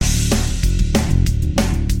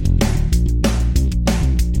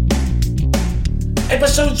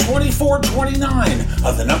Episode 2429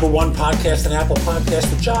 of the #1 podcast and Apple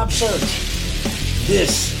Podcast, The Job Search.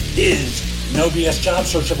 This is No BS Job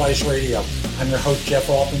Search Advice Radio. I'm your host, Jeff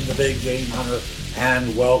Altman, the Big Game Hunter,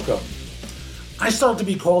 and welcome. I started to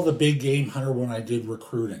be called the Big Game Hunter when I did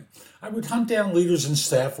recruiting. I would hunt down leaders and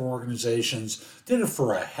staff for organizations, did it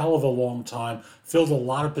for a hell of a long time, filled a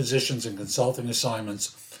lot of positions and consulting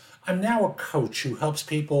assignments. I'm now a coach who helps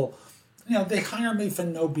people. They hire me for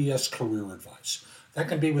no BS career advice. That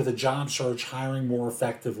can be with a job search, hiring more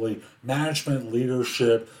effectively, management,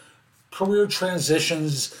 leadership, career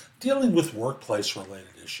transitions, dealing with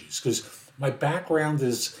workplace-related issues. Because my background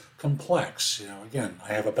is complex. Again,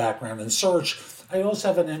 I have a background in search. I also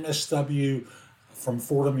have an MSW from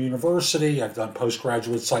Fordham University. I've done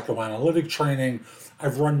postgraduate psychoanalytic training.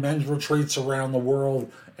 I've run men's retreats around the world.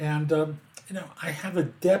 And I have a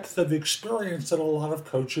depth of experience that a lot of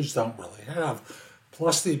coaches don't really have,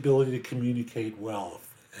 plus the ability to communicate well.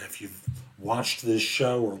 If you've watched this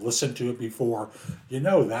show or listened to it before,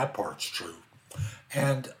 that part's true.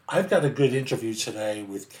 And I've got a good interview today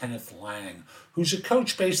with Kenneth Lang, who's a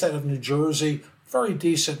coach based out of New Jersey, very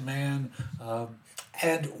decent man.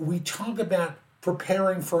 And we talk about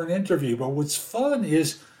preparing for an interview. But what's fun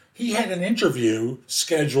is he had an interview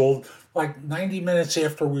scheduled like 90 minutes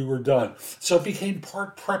after we were done. So it became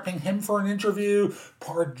part prepping him for an interview,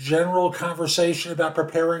 part general conversation about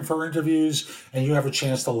preparing for interviews, and you have a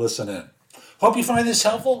chance to listen in. Hope you find this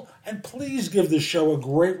helpful, and please give the show a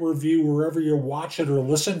great review wherever you watch it or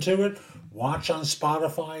listen to it. Watch on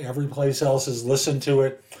Spotify, every place else is listen to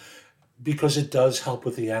it, because it does help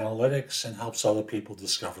with the analytics and helps other people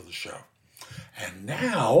discover the show. And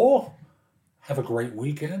now, have a great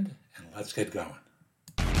weekend, and let's get going.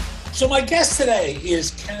 So my guest today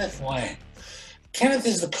is Kenneth Lang. Kenneth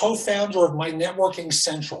is the co-founder of My Networking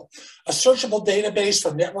Central, a searchable database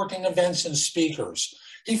for networking events and speakers.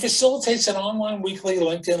 He facilitates an online weekly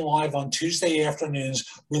LinkedIn Live on Tuesday afternoons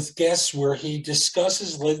with guests where he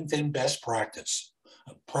discusses LinkedIn best practices.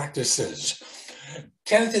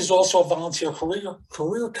 Kenneth is also a volunteer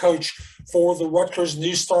career coach for the Rutgers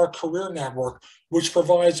New Start Career Network, which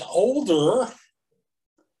provides older,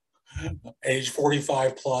 age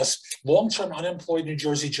 45 plus, long-term unemployed New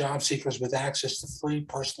Jersey job seekers with access to free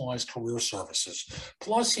personalized career services.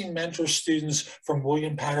 Plus, he mentors students from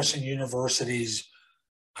William Patterson University's,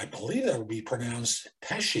 I believe that would be pronounced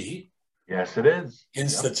Pesci. Yes, it is.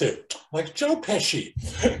 Institute. Yep. Like Joe Pesci.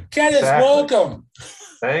 Kenneth, exactly. Welcome.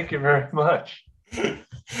 Thank you very much.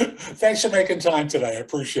 Thanks for making time today. I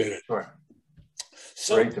appreciate it. Sure.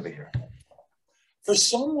 So, great to be here. For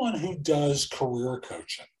someone who does career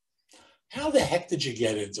coaching, how the heck did you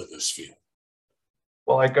get into this field?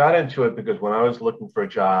 Well, I got into it because when I was looking for a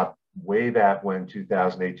job way back when,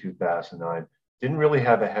 2008, 2009, didn't really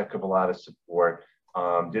have a heck of a lot of support,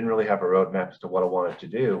 didn't really have a roadmap as to what I wanted to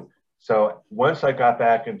do. So once I got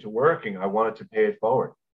back into working, I wanted to pay it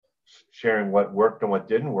forward, sharing what worked and what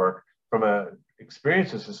didn't work from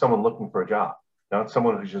experiences as someone looking for a job, not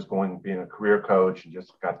someone who's just being a career coach and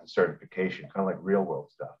just got the certification, kind of like real world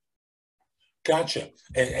stuff. Gotcha.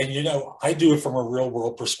 And I do it from a real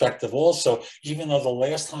world perspective also, even though the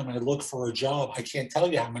last time I looked for a job, I can't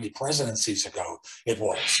tell you how many presidencies ago it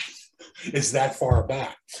was. It's that far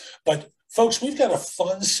back. But folks, we've got a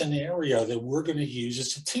fun scenario that we're going to use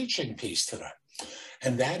as a teaching piece today.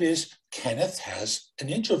 And that is Kenneth has an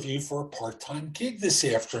interview for a part-time gig this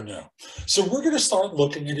afternoon. So we're going to start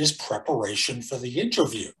looking at his preparation for the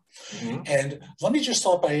interview. Mm-hmm. And let me just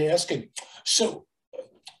start by asking, so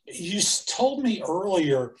you told me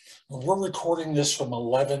earlier, we're recording this from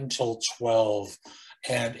 11 till 12,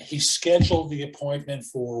 and he scheduled the appointment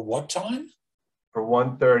for what time? For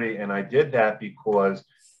 1:30, and I did that because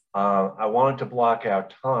I wanted to block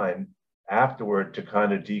out time afterward to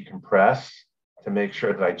kind of decompress, to make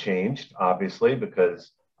sure that I changed, obviously,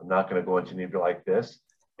 because I'm not going to go into an interview like this,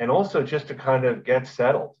 and also just to kind of get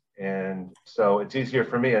settled. And so it's easier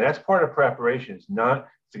for me, and that's part of preparation, is not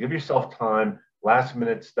to give yourself time, last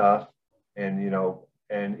minute stuff, and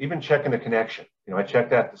and even checking the connection. I checked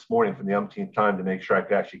that this morning for the umpteenth time to make sure I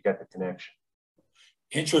could actually get the connection.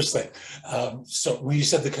 Interesting. So when you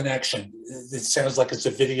said the connection, it sounds like it's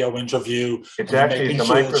a video interview. It's actually it's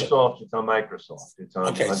Microsoft. It's on Microsoft. It's on.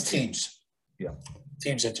 Okay, on it's Teams. Yeah.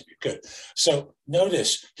 Teams interview. Good. So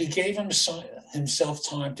notice he gave himself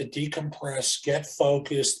time to decompress, get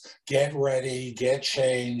focused, get ready, get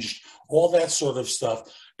changed, all that sort of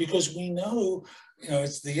stuff. Because we know,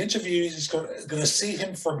 it's the interview. He's going to see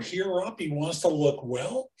him from here up. He wants to look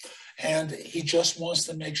well. And he just wants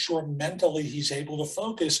to make sure mentally he's able to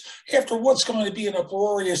focus after what's going to be an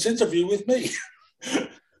uproarious interview with me.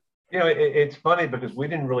 It's funny because we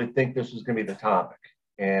didn't really think this was going to be the topic.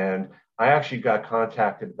 And I actually got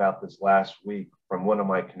contacted about this last week from one of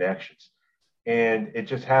my connections. And it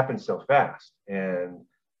just happened so fast. And,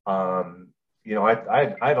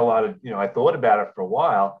 I had a lot of, I thought about it for a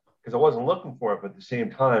while because I wasn't looking for it. But at the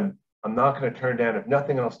same time, I'm not going to turn down, if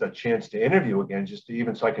nothing else, that chance to interview again, just to,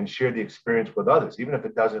 even so I can share the experience with others. Even if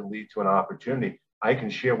it doesn't lead to an opportunity, I can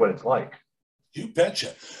share what it's like. You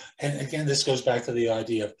betcha. And again, this goes back to the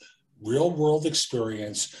idea of real world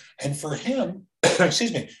experience. And for him,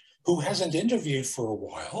 excuse me, who hasn't interviewed for a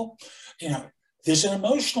while, there's an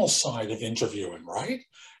emotional side of interviewing, right?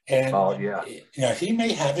 And oh, yeah. He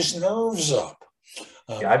may have his nerves up.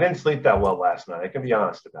 Yeah, I didn't sleep that well last night. I can be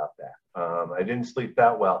honest about that. I didn't sleep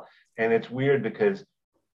that well. And it's weird because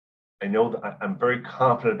I know that I'm very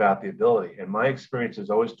confident about the ability. And my experience has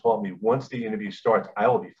always taught me once the interview starts, I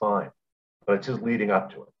will be fine. But it's just leading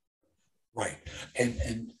up to it. Right.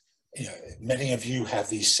 And many of you have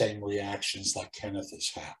these same reactions like Kenneth has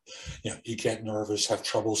had. You get nervous, have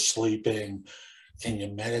trouble sleeping. Can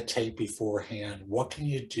you meditate beforehand? What can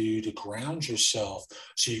you do to ground yourself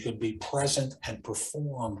so you can be present and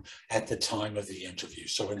perform at the time of the interview?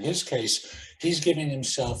 So in his case, he's giving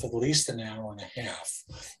himself at least an hour and a half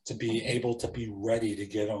to be able to be ready to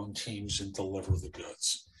get on Teams and deliver the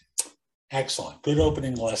goods. Excellent. Good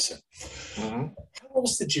opening lesson. Mm-hmm. How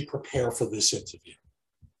else did you prepare for this interview?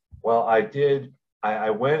 Well, I did.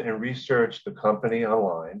 I went and researched the company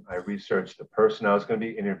online. I researched the person I was going to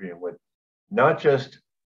be interviewing with. Not just,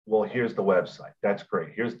 well, here's the website. That's great.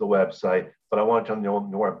 Here's the website. But I want to know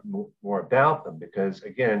more about them because,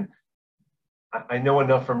 again, I know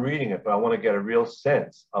enough from reading it, but I want to get a real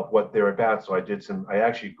sense of what they're about. So I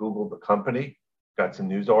actually Googled the company, got some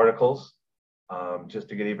news articles, just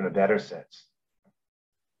to get even a better sense.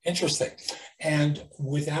 Interesting. And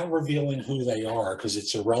without revealing who they are, because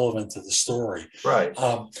it's irrelevant to the story, right?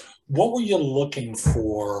 What were you looking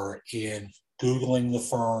for in Googling the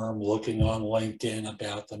firm, looking on LinkedIn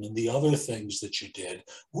about them, and the other things that you did?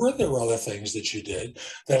 Were there other things that you did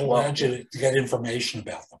that allowed you to get information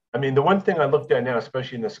about them? I mean, the one thing I looked at now,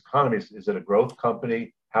 especially in this economy, is it a growth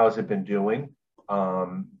company? How has it been doing?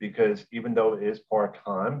 Because even though it is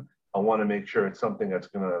part-time, I want to make sure it's something that's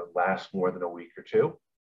going to last more than a week or two.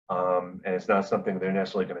 And it's not something they're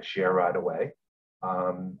necessarily going to share right away.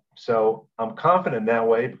 So I'm confident that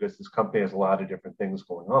way because this company has a lot of different things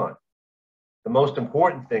going on. The most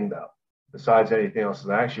important thing, though, besides anything else, is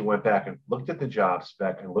I actually went back and looked at the job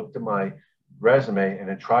spec and looked at my resume and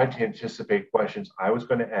then tried to anticipate questions I was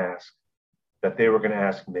going to ask that they were going to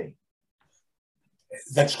ask me.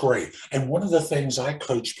 That's great. And one of the things I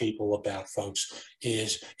coach people about, folks,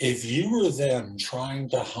 is if you were them trying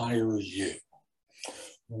to hire you,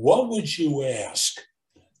 what would you ask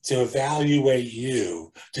to evaluate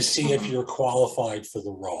you to see if you're qualified for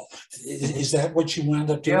the role? Is that what you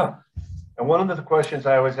wound up doing? Yeah. And one of the questions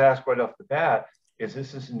I always ask right off the bat is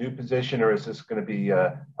this a new position or is this going to be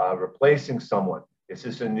replacing someone? Is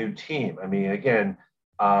this a new team? I mean, again,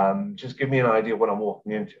 just give me an idea of what I'm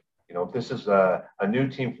walking into. If this is a new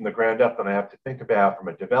team from the ground up, then I have to think about from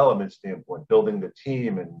a development standpoint, building the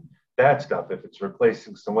team and that stuff. If it's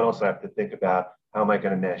replacing someone else, I have to think about how am I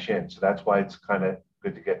going to mesh in. So that's why it's kind of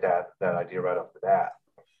good to get that idea right off the bat.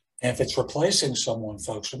 And if it's replacing someone,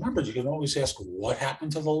 folks, remember, you can always ask, what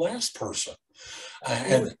happened to the last person?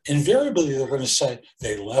 And invariably, they're going to say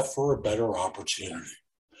they left for a better opportunity,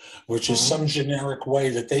 which is some generic way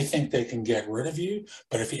that they think they can get rid of you.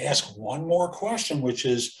 But if you ask one more question, which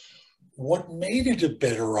is, what made it a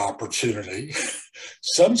better opportunity?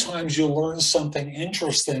 Sometimes you'll learn something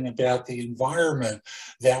interesting about the environment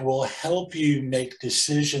that will help you make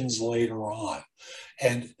decisions later on.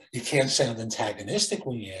 And you can't sound antagonistic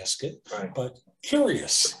when you ask it, right, but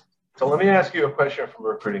curious. So let me ask you a question from a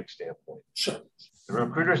recruiting standpoint. Sure. The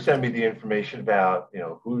recruiter sent me the information about,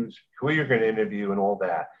 who you're going to interview and all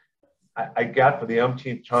that. I got for the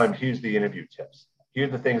umpteenth time, here's the interview tips. Here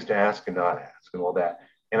are the things to ask and not ask and all that.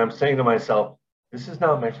 And I'm saying to myself, this is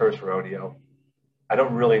not my first rodeo. I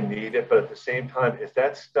don't really need it. But at the same time, is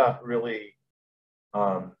that stuff really,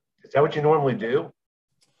 is that what you normally do?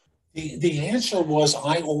 The answer was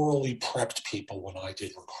I orally prepped people when I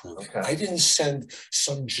did recruiting. Okay. I didn't send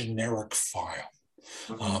some generic file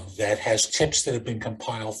that has tips that have been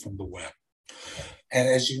compiled from the web. And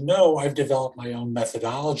as you know, I've developed my own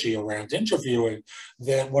methodology around interviewing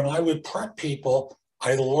that when I would prep people,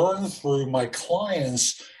 I learned through my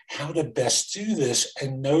clients how to best do this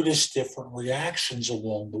and notice different reactions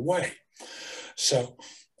along the way. So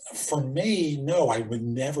for me, no, I would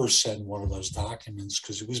never send one of those documents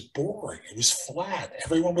because it was boring. It was flat.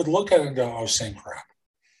 Everyone would look at it and go, oh, same crap.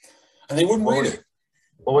 and they wouldn't What read was, it.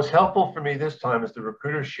 what was helpful for me this time is the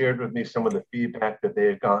recruiter shared with me some of the feedback that they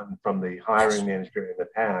had gotten from the hiring Yes. manager in the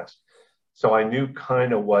past. So I knew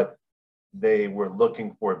kind of what they were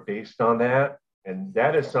looking for based on that. And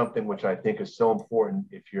that is something which I think is so important.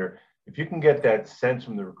 If you can get that sense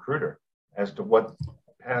from the recruiter as to what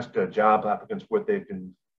past job applicants, what they've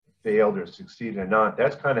been failed or succeeded or not,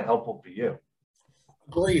 that's kind of helpful for you.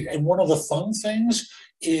 Agreed. And one of the fun things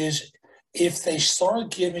is if they start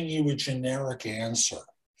giving you a generic answer,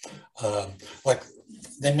 like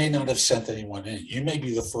they may not have sent anyone in. You may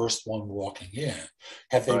be the first one walking in.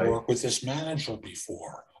 Have they Right. worked with this manager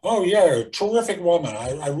before? Oh, yeah, terrific woman.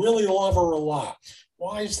 I really love her a lot.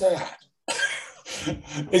 Why is that?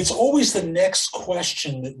 It's always the next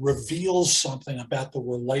question that reveals something about the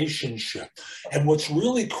relationship. And what's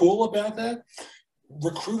really cool about that,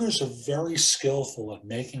 recruiters are very skillful at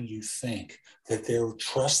making you think that they're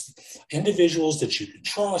individuals that you can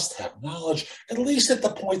trust, have knowledge, at least at the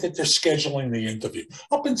point that they're scheduling the interview.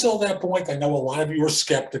 Up until that point, I know a lot of you are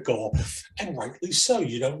skeptical, and rightly so.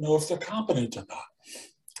 You don't know if they're competent or not.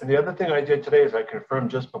 And the other thing I did today is I confirmed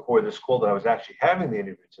just before this call that I was actually having the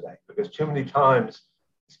interview today, because too many times,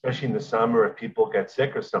 especially in the summer, if people get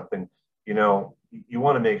sick or something, you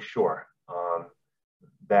want to make sure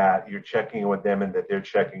that you're checking with them and that they're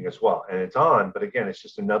checking as well. And it's on, but again, it's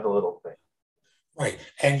just another little thing. Right.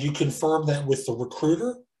 And you confirm that with the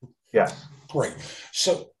recruiter? Yes. Great.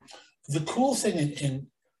 So the cool thing in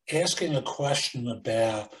asking a question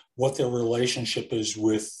about what their relationship is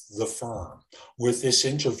with the firm, with this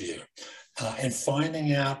interview, and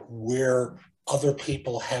finding out where other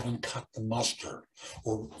people haven't cut the mustard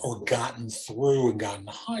or gotten through and gotten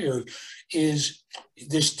hired is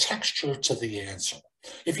there's texture to the answer.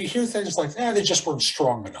 If you hear things like that, they just weren't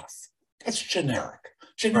strong enough. That's generic.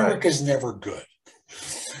 Generic Right. is never good.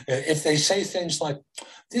 If they say things like,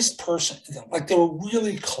 this person, like they were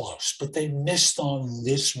really close, but they missed on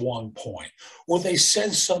this one point, or they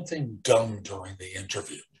said something dumb during the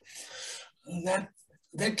interview,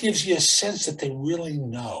 that gives you a sense that they really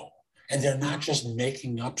know, and they're not just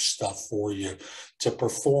making up stuff for you to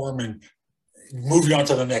perform and move you on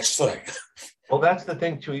to the next thing. Well, that's the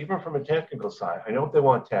thing too, even from a technical side, I know what they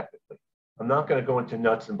want technically. I'm not going to go into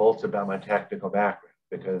nuts and bolts about my technical background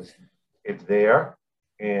because it's there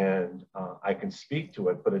and I can speak to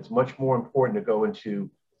it, but it's much more important to go into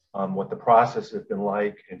what the process has been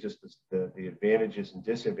like and just the advantages and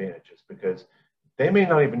disadvantages, because they may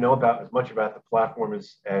not even know about as much about the platform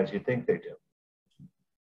as you think they do.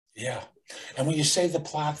 Yeah. And when you say the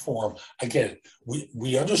platform, again,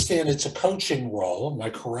 we understand it's a coaching role. Am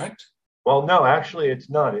I correct? Well, no, actually,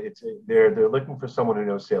 it's not. They're looking for someone who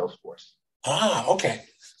knows Salesforce. Ah, okay.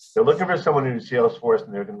 They're looking for someone who knows Salesforce,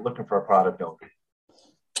 and they're looking for a product owner.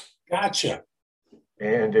 Gotcha.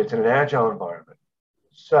 And it's in an agile environment.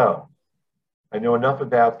 So I know enough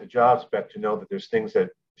about the job spec to know that there's things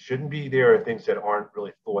that shouldn't be there or things that aren't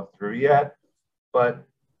really thought through yet. But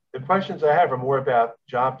the questions I have are more about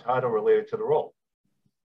job title related to the role.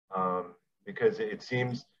 Because it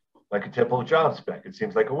seems like a typical job spec. It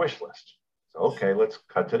seems like a wish list. So, okay, let's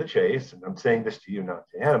cut to the chase. And I'm saying this to you, not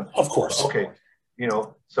to him. Of course. Okay,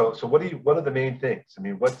 so what are the main things? I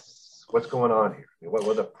mean, what's going on here? I mean, what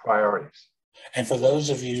are the priorities? And for those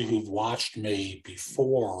of you who've watched me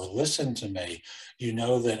before or listened to me, you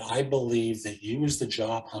know that I believe that you as the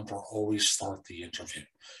job hunter always start the interview.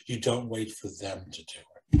 You don't wait for them to do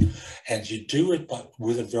it. And you do it but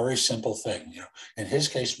with a very simple thing. In his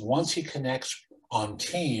case, once he connects on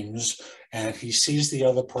Teams and he sees the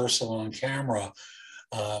other person on camera,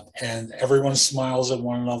 and everyone smiles at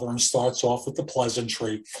one another and starts off with the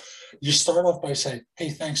pleasantry, you start off by saying, hey,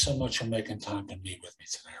 thanks so much for making time to meet with me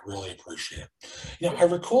today. I really appreciate it. I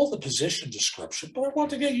recall the position description, but I want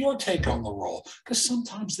to get your take on the role because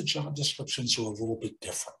sometimes the job descriptions are a little bit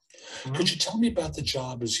different. Mm-hmm. Could you tell me about the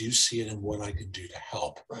job as you see it and what I can do to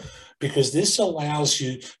help? Because this allows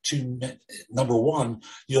you to, number one,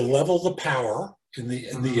 you level the power in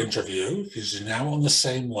the interview because you're now on the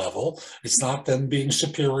same level. It's not them being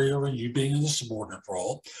superior and you being in the subordinate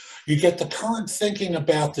role. You get the current thinking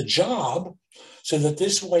about the job so that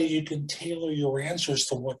this way you can tailor your answers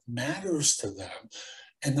to what matters to them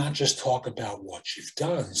and not just talk about what you've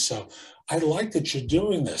done. So I like that you're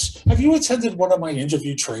doing this. Have you attended one of my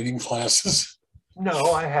interview training classes?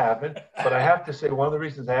 No, I haven't. But I have to say, one of the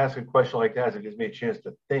reasons I ask a question like that is it gives me a chance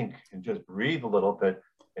to think and just breathe a little bit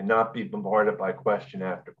and not be bombarded by question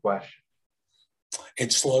after question.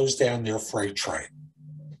 It slows down their freight train.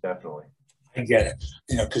 Definitely. I get it.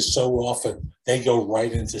 Because so often they go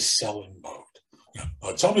right into selling mode. Yeah.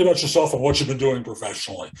 Tell me about yourself and what you've been doing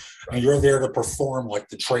professionally. And you're there to perform like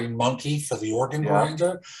the trained monkey for the organ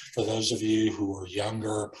grinder. For those of you who are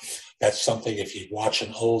younger, that's something, if you watch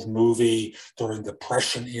an old movie during the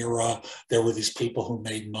Depression era, there were these people who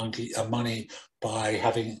made money by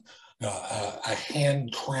having a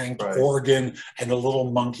hand cranked organ and a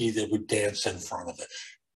little monkey that would dance in front of it.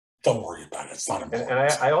 Don't worry about it. It's not important. And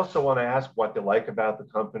I also want to ask what they like about the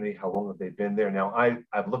company. How long have they been there? Now,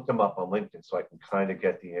 I've looked them up on LinkedIn, so I can kind of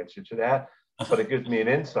get the answer to that. But it gives me an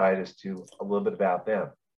insight as to a little bit about them.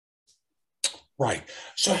 Right.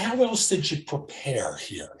 So how else did you prepare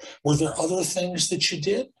here? Were there other things that you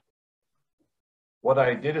did? What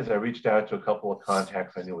I did is I reached out to a couple of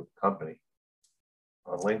contacts I knew with the company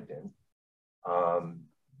on LinkedIn.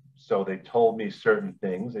 So they told me certain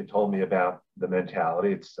things. They told me about the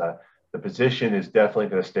mentality. It's the position is definitely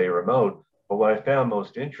going to stay remote. But what I found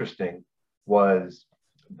most interesting was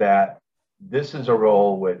that this is a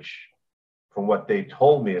role which, from what they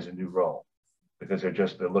told me, is a new role because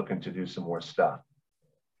they're looking to do some more stuff.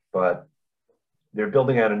 But they're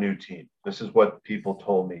building out a new team. This is what people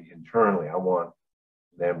told me internally. I want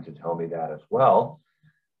them to tell me that as well.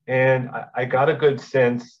 And I got a good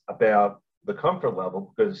sense about the comfort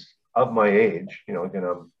level because of my age. You know, again,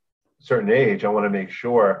 I'm a certain age. I want to make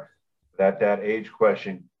sure that that age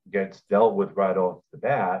question gets dealt with right off the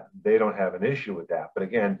bat. They don't have an issue with that. But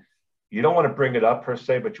again, you don't want to bring it up per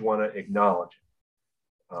se, but you want to acknowledge it.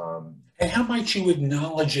 And how might you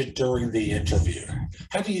acknowledge it during the interview?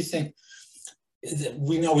 How do you think?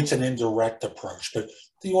 We know it's an indirect approach, but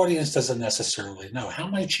the audience doesn't necessarily know. How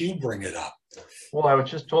might you bring it up? Well, I would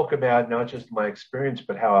just talk about not just my experience,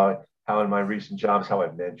 but how in my recent jobs, how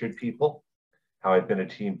I've mentored people, how I've been a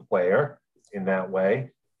team player in that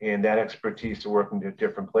way. And that expertise of working at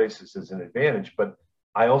different places is an advantage. But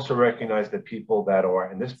I also recognize that people that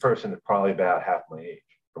are, and this person is probably about half my age,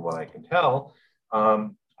 from what I can tell,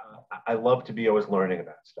 I love to be always learning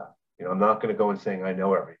about stuff. You know, I'm not going to go and saying I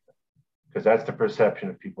know everything, because that's the perception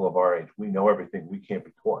of people of our age. We know everything. We can't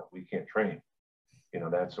be taught. We can't train, you know,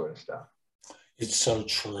 that sort of stuff. It's so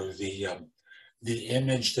true. The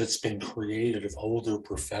image that's been created of older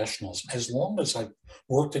professionals, as long as I've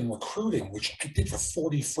worked in recruiting, which I did for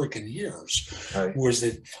 40 freaking years, was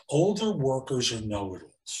that older workers are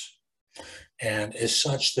know-it-alls. And as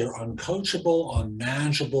such, they're uncoachable,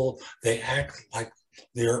 unmanageable. They act like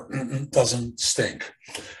their doesn't stink.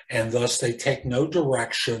 And thus they take no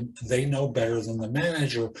direction. They know better than the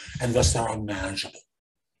manager, and thus they're unmanageable.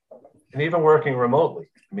 And even working remotely.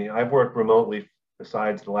 I mean, I've worked remotely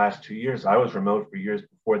besides the last 2 years. I was remote for years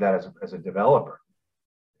before that as a developer.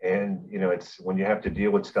 And, you know, it's when you have to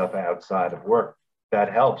deal with stuff outside of work,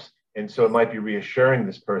 that helps. And so it might be reassuring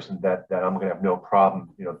this person that I'm going to have no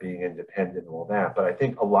problem, you know, being independent and all that. But I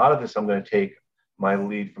think a lot of this, I'm going to take my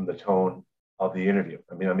lead from the tone of the interview.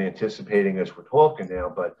 I mean, I'm anticipating as we're talking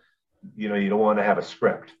now, but, you know, you don't want to have a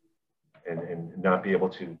script and not be able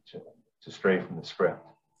to stray from the script.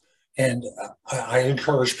 And I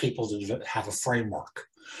encourage people to have a framework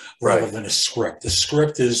rather than a script. The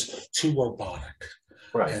script is too robotic.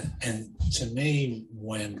 Right. And to me,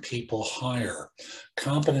 when people hire,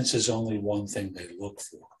 competence is only one thing they look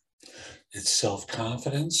for. It's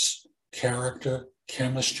self-confidence, character,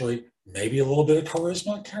 chemistry, maybe a little bit of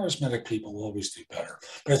charisma. Charismatic people will always do better,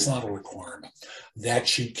 but it's not a requirement.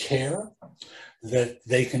 That you care, that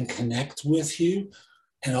they can connect with you,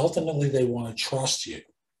 and ultimately they want to trust you.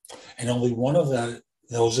 And only one of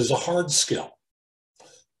those is a hard skill.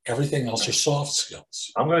 Everything else are soft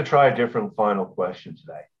skills. I'm going to try a different final question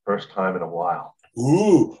today. First time in a while.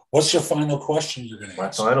 Ooh, what's your final question you're going to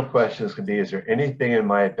answer? My final question is going to be, is there anything in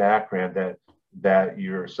my background that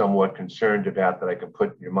you're somewhat concerned about that I can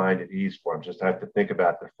put your mind at ease for? I have to think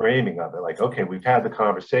about the framing of it. Like, okay, we've had the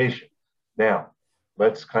conversation. Now,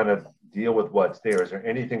 let's kind of deal with what's there. Is there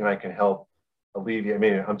anything I can help alleviate? I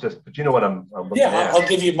mean, but you know what I'm looking at. I'll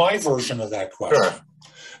give you my version of that question. Sure.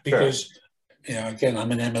 Because, you know, again,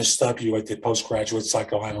 I'm an MSW. I did postgraduate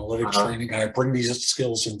psychoanalytic training, and I bring these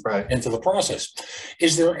skills into the process.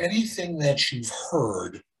 Is there anything that you've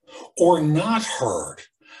heard or not heard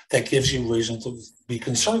that gives you reason to be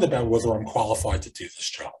concerned about whether I'm qualified to do this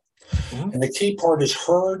job? Mm-hmm. And the key part is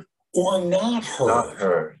heard or not heard. Not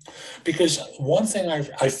heard. Because one thing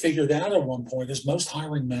I figured out at one point is most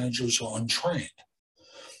hiring managers are untrained.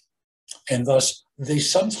 And thus, they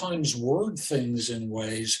sometimes word things in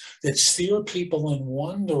ways that steer people in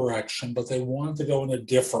one direction, but they want to go in a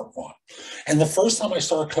different one. And the first time I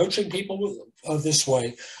started coaching people this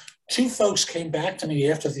way, two folks came back to me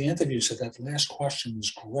after the interview and said that last question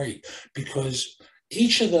was great, because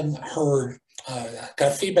each of them heard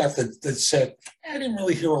got feedback that said, I didn't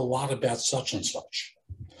really hear a lot about such and such.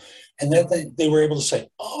 And then they were able to say,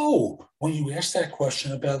 oh, when you asked that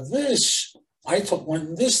question about this, went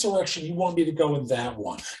in this direction, you want me to go in that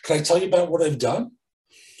one. Can I tell you about what I've done?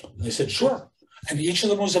 And they said, sure. And each of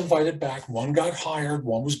them was invited back. One got hired,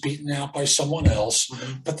 one was beaten out by someone else,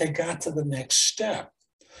 but they got to the next step.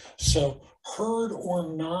 So heard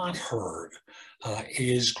or not heard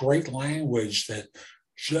is great language that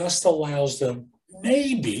just allows them,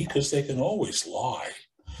 maybe, because they can always lie,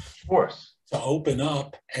 Of course, to open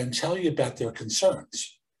up and tell you about their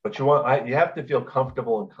concerns. but you have to feel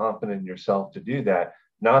comfortable and confident in yourself to do that.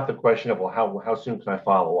 Not the question of, well, how soon can I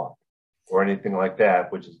follow up, or anything like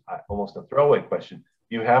that, which is almost a throwaway question.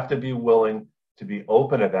 You have to be willing to be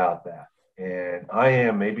open about that, and I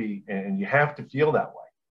am, maybe, and you have to feel that way.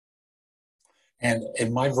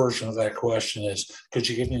 And my version of that question is, could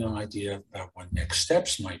you give me an idea about what next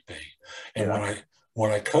steps might be? And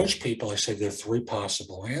when I coach people, I say there are 3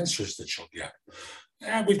 possible answers that you'll get.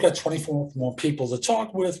 And we've got 24 more people to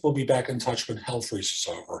talk with. We'll be back in touch when hell freezes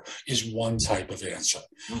over, is one type of answer.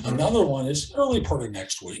 Another one is early part of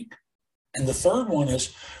next week. And the third one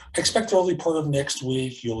is, expect early part of next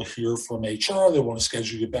week, you'll hear from HR. They want to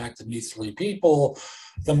schedule you back to meet 3 people.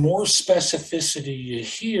 The more specificity you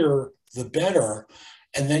hear, the better.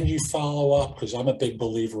 And then you follow up, because I'm a big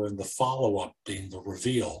believer in the follow-up being the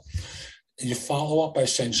reveal. And you follow up by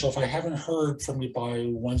saying, so if I haven't heard from you by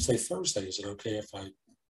Wednesday, Thursday, is it okay if I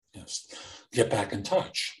get back in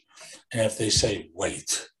touch? And if they say,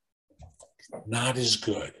 wait, not as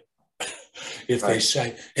good. If they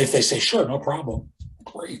say, sure, no problem,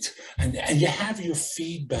 great. And you have your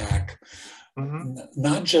feedback,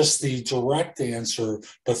 not just the direct answer,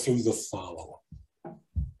 but through the follow-up.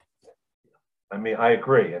 I mean, I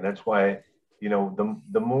agree. And that's why,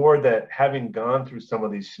 the more that, having gone through some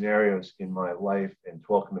of these scenarios in my life and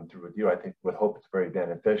talking them through with you, I would hope it's very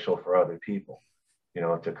beneficial for other people,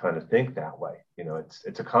 to kind of think that way.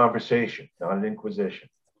 It's a conversation, not an inquisition.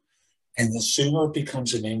 And the sooner it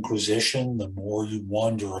becomes an inquisition, the more you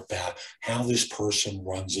wonder about how this person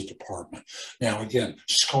runs a department. Now, again,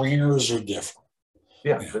 screeners are different.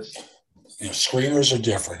 Yeah. Screeners are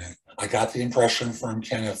different. And I got the impression from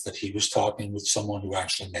Kenneth that he was talking with someone who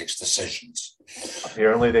actually makes decisions.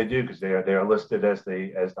 Apparently they do, because they are listed as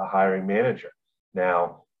the hiring manager.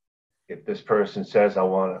 Now, if this person says, I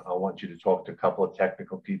want you to talk to a couple of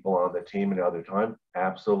technical people on the team another time,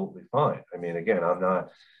 absolutely fine. I mean, again, I'm not,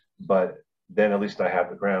 but then at least I have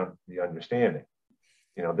the understanding.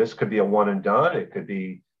 This could be a one and done. It could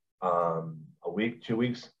be a week, 2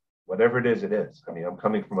 weeks, whatever it is, it is. I mean, I'm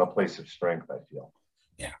coming from a place of strength, I feel.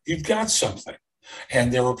 Yeah, you've got something.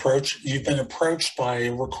 And you've been approached by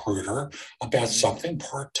a recruiter about something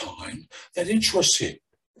part-time that interests you.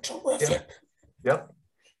 Terrific. Yep.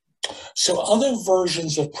 So other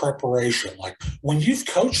versions of preparation, like when you've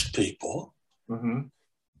coached people,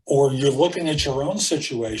 or you're looking at your own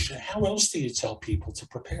situation, how else do you tell people to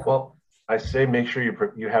prepare? Well, I say make sure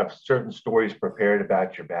you have certain stories prepared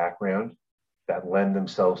about your background that lend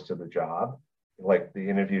themselves to the job. Like the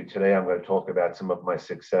interview today, I'm going to talk about some of my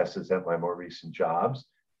successes at my more recent jobs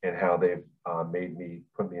and how they've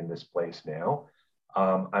put me in this place now.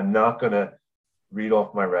 I'm not going to read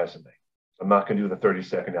off my resume. I'm not going to do the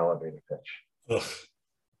 30-second elevator pitch.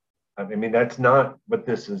 I mean, that's not what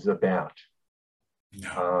this is about.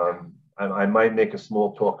 No. I might make a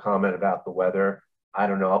small talk comment about the weather. I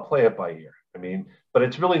don't know. I'll play it by ear. I mean, but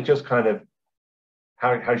it's really just kind of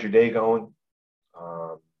how's your day going?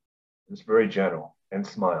 It's very general and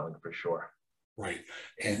smiling for sure. Right.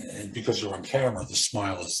 And because you're on camera, the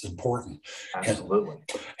smile is important. Absolutely.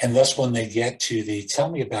 And thus when they get to the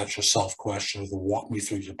tell me about yourself question or the walk me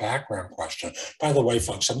through your background question. By the way,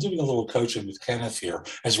 folks, I'm doing a little coaching with Kenneth here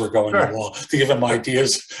as we're going along to give him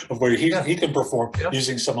ideas of where he can perform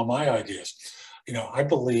using some of my ideas. I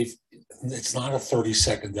believe it's not a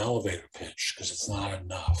 30-second elevator pitch because it's not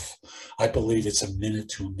enough. I believe it's a minute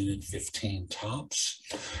to a minute 15 tops.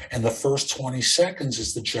 And the first 20 seconds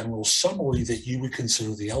is the general summary that you would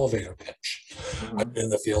consider the elevator pitch. I've been in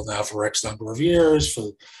the field now for X number of years.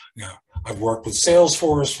 I've worked with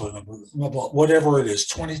Salesforce for a number of, whatever it is,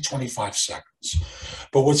 20, 25 seconds.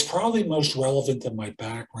 But what's probably most relevant in my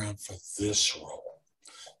background for this role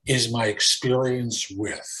is my experience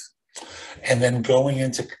with, and then going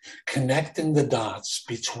into connecting the dots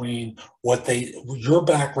between your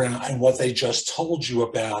background and what they just told you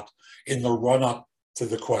about in the run-up to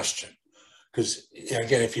the question. Because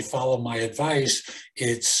again, if you follow my advice,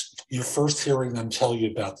 it's you're first hearing them tell you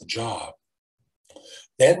about the job.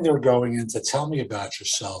 Then they're going in to tell me about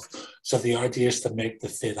yourself. So the idea is to make the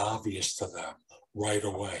fit obvious to them right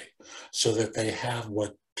away so that they have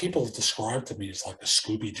what people describe to me as like a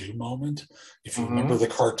Scooby-Doo moment. If you remember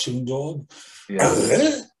the cartoon dog,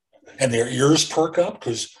 yeah. And their ears perk up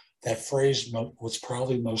because that phrase was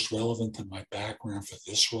probably most relevant to my background for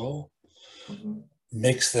this role,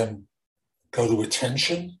 makes them go to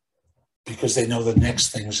attention because they know the next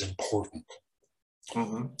thing is important.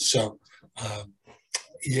 So,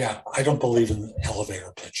 yeah, I don't believe in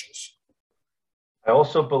elevator pitches. I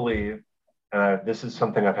also believe, and this is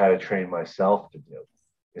something I've had to train myself to do,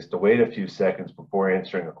 is to wait a few seconds before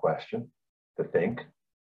answering a question, to think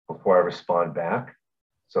before I respond back.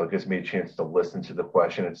 So it gives me a chance to listen to the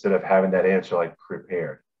question instead of having that answer like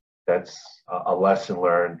prepared. That's a lesson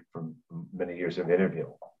learned from many years of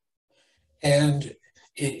interviewing. And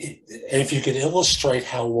if you could illustrate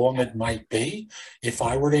how long it might be, if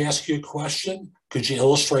I were to ask you a question, could you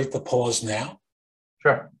illustrate the pause now?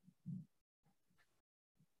 Sure.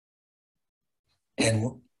 And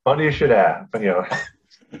funny you should ask,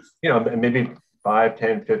 maybe 5,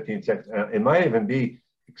 10, 15 seconds. It might even be,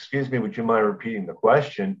 excuse me, would you mind repeating the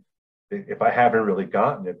question if I haven't really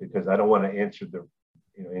gotten it, because I don't want to answer the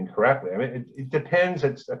incorrectly. I mean, it depends.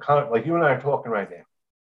 It's like you and I are talking right now.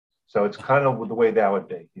 So it's kind of the way that would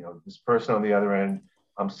be. This person on the other end,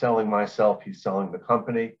 I'm selling myself, he's selling the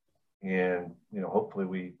company, and hopefully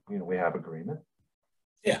we have agreement.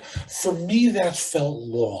 Yeah, for me that felt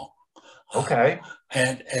long. Okay.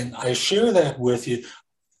 And I share that with you.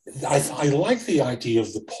 I like the idea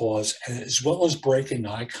of the pause, as well as breaking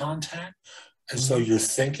eye contact, as though you're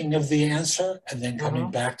thinking of the answer and then coming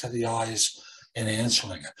back to the eyes and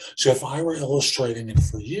answering it. So if I were illustrating it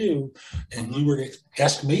for you and you were to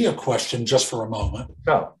ask me a question just for a moment.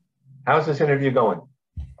 So, how's this interview going?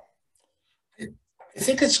 I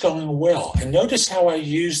think it's going well. And notice how I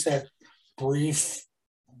use that brief,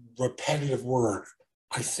 repetitive word.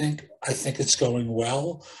 I think it's going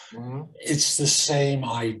well. It's the same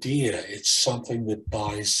idea. It's something that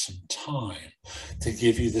buys some time to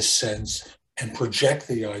give you the sense and project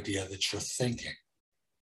the idea that you're thinking.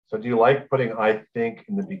 So do you like putting "I think"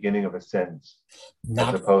 in the beginning of a sentence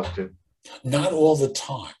as opposed to? Not all the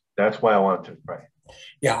time. That's why I wanted to pray.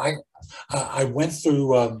 Yeah, I went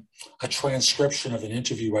through a transcription of an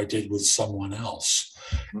interview I did with someone else,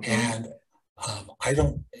 and I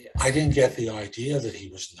didn't get the idea that he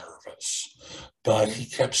was nervous, but he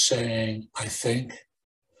kept saying, "I think,"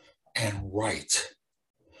 and "right,"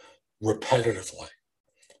 repetitively,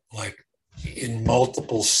 like in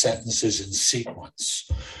multiple sentences in sequence.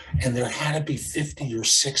 And there had to be 50 or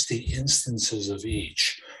 60 instances of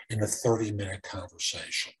each in a 30-minute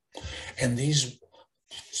conversation. And these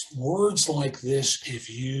words like this, if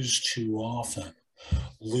used too often,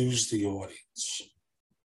 lose the audience.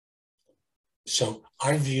 So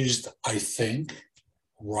I've used "I think,"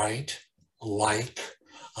 "right," "like,"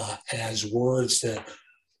 as words that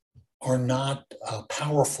are not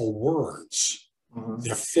powerful words.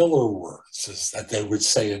 They're filler words, as that they would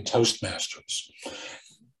say in Toastmasters.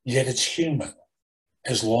 Yet it's human,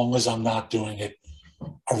 as long as I'm not doing it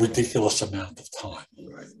a ridiculous amount of time.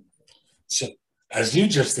 Right. So, as you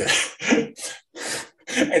just did,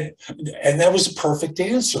 and that was a perfect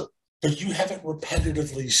answer, but you haven't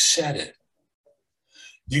repetitively said it.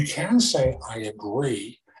 You can say, "I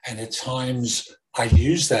agree," and at times I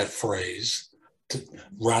use that phrase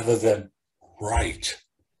rather than "right."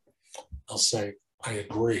 I'll say, "I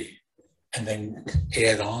agree," and then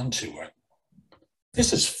add on to it.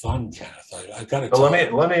 This is fun, Kenneth. I got to tell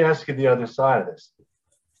you. Let me ask you the other side of this.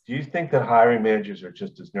 Do you think that hiring managers are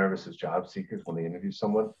just as nervous as job seekers when they interview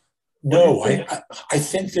someone? No, I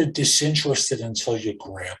think they're disinterested until you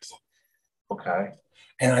grab them. Okay.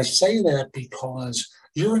 And I say that because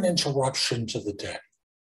you're an interruption to the day.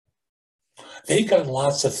 They've got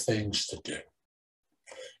lots of things to do.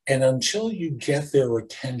 And until you get their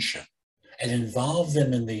attention and involve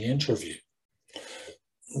them in the interview,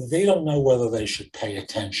 they don't know whether they should pay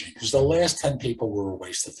attention, because the last 10 people were a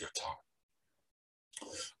waste of their time.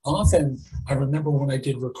 Often, I remember when I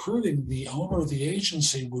did recruiting, the owner of the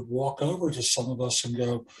agency would walk over to some of us and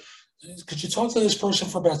go, "Could you talk to this person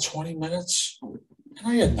for about 20 minutes? And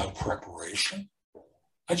I had no preparation.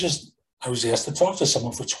 I was asked to talk to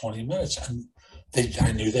someone for 20 minutes, and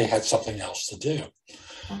I knew they had something else to do.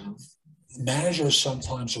 Managers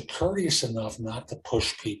sometimes are courteous enough not to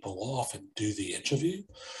push people off and do the interview,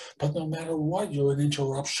 but no matter what, you're an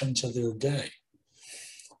interruption to their day.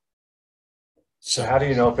 So how do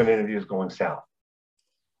you know if an interview is going south?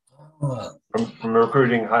 From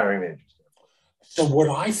recruiting, hiring managers? So what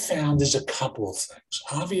I found is a couple of things.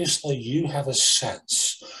 Obviously, you have a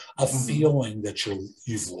sense, a feeling that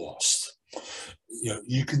you've lost.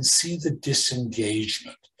 You can see the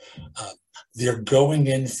disengagement. They're going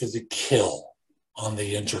in for the kill on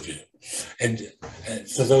the interview. And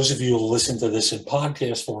for those of you who listen to this in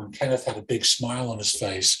podcast form, Kenneth had a big smile on his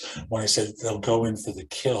face when I said they'll go in for the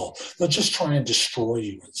kill. They'll just try and destroy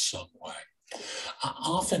you in some way.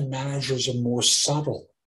 Often managers are more subtle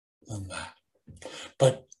than that.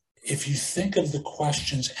 But if you think of the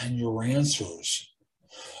questions and your answers,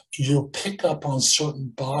 you'll pick up on certain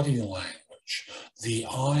body language, the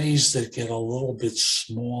eyes that get a little bit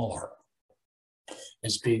smaller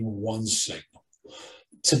as being one signal.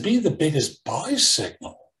 To be the biggest buy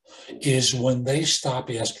signal is when they stop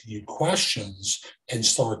asking you questions and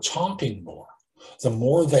start talking more. The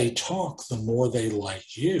more they talk, the more they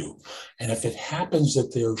like you. And if it happens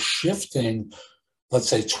that they're shifting, let's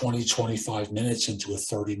say 20, 25 minutes into a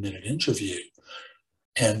 30-minute interview,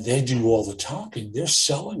 and they do all the talking, they're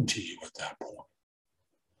selling to you at that point.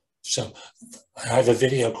 So I have a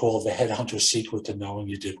video called The Headhunter's Secret to Knowing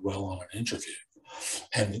You Did Well on an Interview.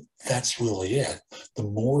 And that's really it. The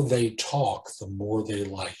more they talk, the more they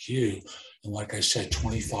like you. And like I said,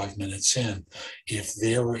 25 minutes in, if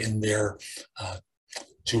they're in there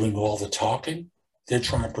doing all the talking, they're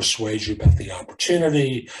trying to persuade you about the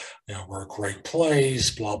opportunity, we're a great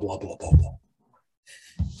place, blah, blah, blah, blah, blah.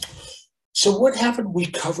 So what haven't we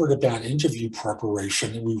covered about interview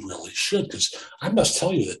preparation that we really should? Because I must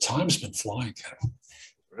tell you, the time's been flying, Kevin.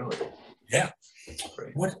 Really? Yeah.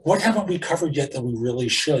 What haven't we covered yet that we really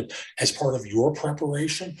should as part of your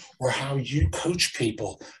preparation, or how you coach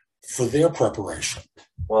people for their preparation?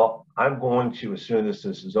 Well, I'm going to, as soon as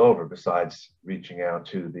this is over, besides reaching out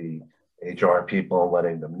to the HR people and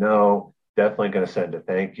letting them know, definitely going to send a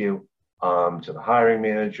thank you to the hiring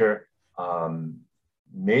manager.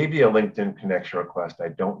 Maybe a LinkedIn connection request. I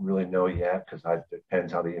don't really know yet because it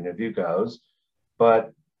depends how the interview goes.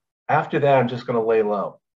 But after that, I'm just going to lay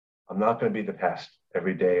low. I'm not going to be the pest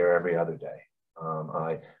every day or every other day.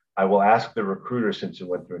 I will ask the recruiter, since it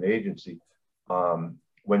went through an agency,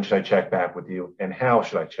 when should I check back with you, and how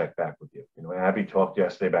should I check back with you? Abby talked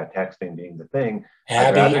yesterday about texting being the thing.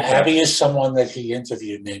 Abby is someone that he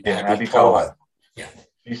interviewed named Abby Cohen. Yeah.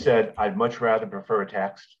 She said, I'd much rather prefer a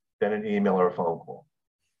text than an email or a phone call.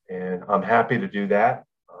 And I'm happy to do that.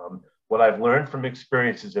 What I've learned from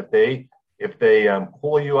experience is if they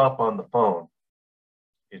call you up on the phone,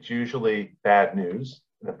 it's usually bad news.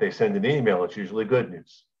 And if they send an email, it's usually good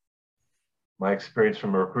news. My experience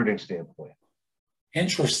from a recruiting standpoint.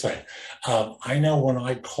 Interesting. I know when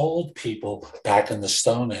I called people back in the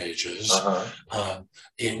Stone Ages,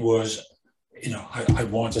 it was, I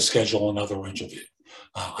want to schedule another interview.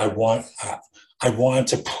 I wanted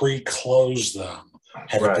to pre-close them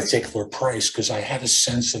at a particular price because I had a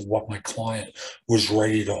sense of what my client was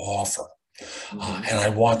ready to offer. And I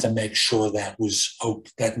want to make sure that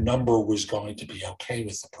number was going to be okay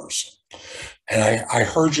with the person. And I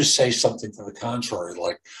heard you say something to the contrary,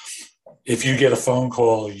 like, if you get a phone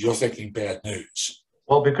call, you're thinking bad news.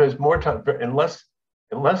 Well, because more time, unless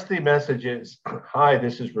the message is, hi,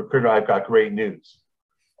 this is recruiter, I've got great news,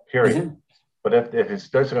 period. But if it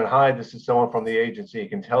starts going, hi, this is someone from the agency, you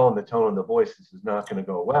can tell in the tone of the voice, this is not going to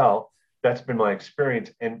go well. That's been my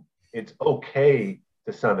experience. And it's okay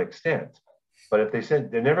to some extent. But if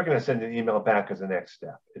they're never going to send an email back as a next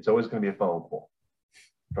step. It's always going to be a phone call,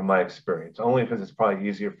 from my experience, only because it's probably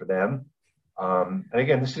easier for them. And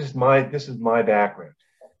again, this is my background.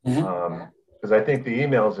 Because I think the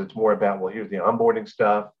emails, it's more about, well, here's the onboarding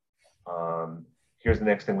stuff. Here's the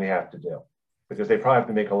next thing we have to do. Because they probably have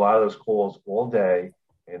to make a lot of those calls all day,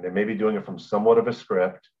 and they may be doing it from somewhat of a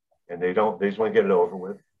script, and they just want to get it over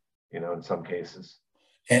with, in some cases.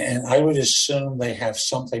 And I would assume they have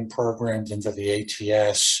something programmed into the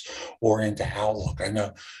ATS or into Outlook. I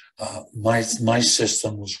know my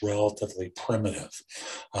system was relatively primitive.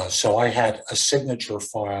 So I had a signature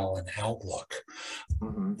file in Outlook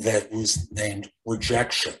that was named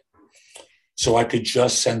rejection. So I could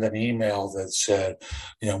just send an email that said,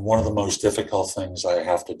 one of the most difficult things I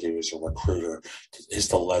have to do as a recruiter is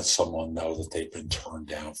to let someone know that they've been turned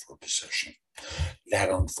down for a position.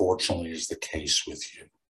 That, unfortunately, is the case with you.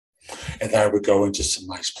 And then I would go into some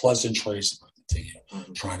nice pleasantries and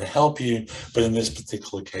continue trying to help you. But in this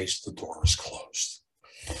particular case, the door is closed.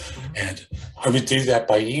 And I would do that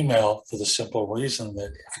by email for the simple reason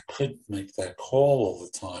that I could make that call all the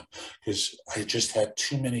time because I just had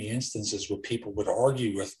too many instances where people would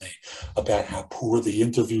argue with me about how poor the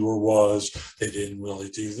interviewer was. They didn't really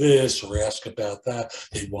do this or ask about that.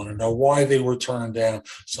 They'd want to know why they were turned down.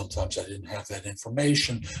 Sometimes I didn't have that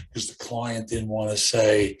information because the client didn't want to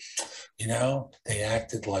say, they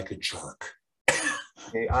acted like a jerk.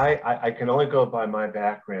 I can only go by my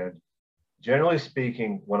background. Generally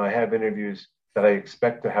speaking, when I have interviews that I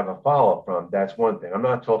expect to have a follow-up from, that's one thing. I'm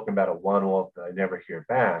not talking about a one-off that I never hear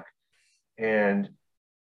back. And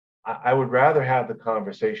I would rather have the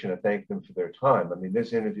conversation and thank them for their time. I mean,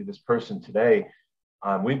 this person today,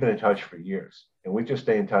 we've been in touch for years, and we just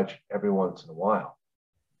stay in touch every once in a while.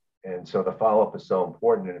 And so the follow-up is so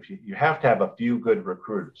important. And if you have to have a few good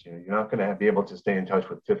recruiters, you're not going to be able to stay in touch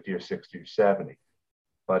with 50 or 60 or 70.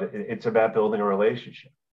 But it's about building a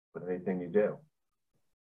relationship with anything you do.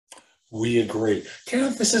 We agree.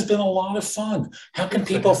 Kenneth, this has been a lot of fun. How can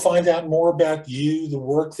people find out more about you, the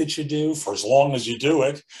work that you do, for as long as you do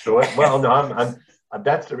it? Sure. Well, no,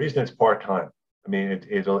 that's the reason it's part-time. I mean,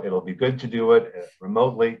 it'll be good to do it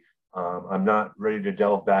remotely. I'm not ready to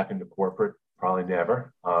delve back into corporate, probably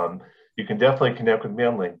never. You can definitely connect with me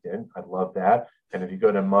on LinkedIn. I'd love that. And if you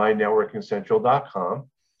go to mynetworkingcentral.com,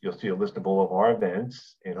 you'll see a list of all of our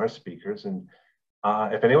events and our speakers. And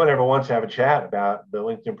if anyone ever wants to have a chat about the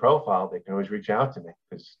LinkedIn profile, they can always reach out to me,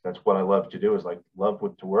 because that's what I love to do, is to work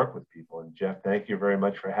with people. And Jeff, thank you very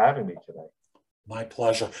much for having me today. My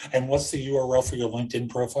pleasure. And what's the URL for your LinkedIn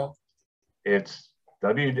profile? It's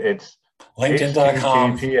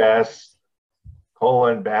LinkedIn.com.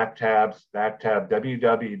 HTTPS://backtab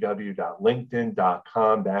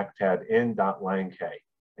www.linkedin.com/in.lank.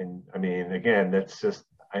 And I mean, again, that's just,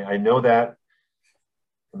 I know that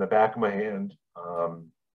from the back of my hand.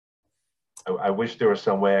 I wish there was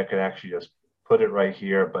some way I could actually just put it right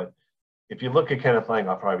here, but if you look at Kenneth Lang,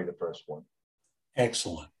 I'll probably be the first one.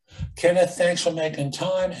 Excellent. Kenneth, thanks for making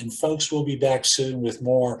time, and folks, we'll be back soon with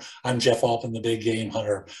more. I'm Jeff Altman, the Big Game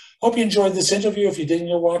Hunter. Hope you enjoyed this interview. If you didn't,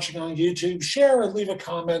 you're watching on YouTube, share it, leave a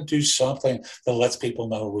comment, do something that lets people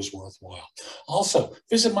know it was worthwhile. Also,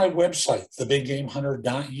 visit my website,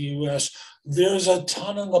 thebiggamehunter.us. There's a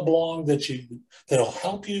ton in the blog that'll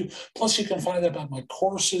help you. Plus, you can find out about my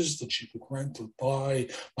courses that you can rent or buy,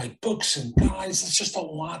 my books and guides. There's just a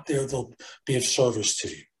lot there that'll be of service to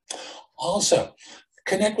you. Also,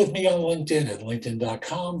 connect with me on LinkedIn at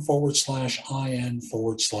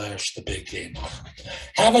linkedin.com/IN/the Big Game Hunter.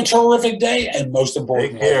 Have a terrific day, and most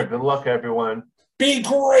importantly, take care. Good luck, everyone. Be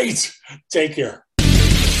great. Take care.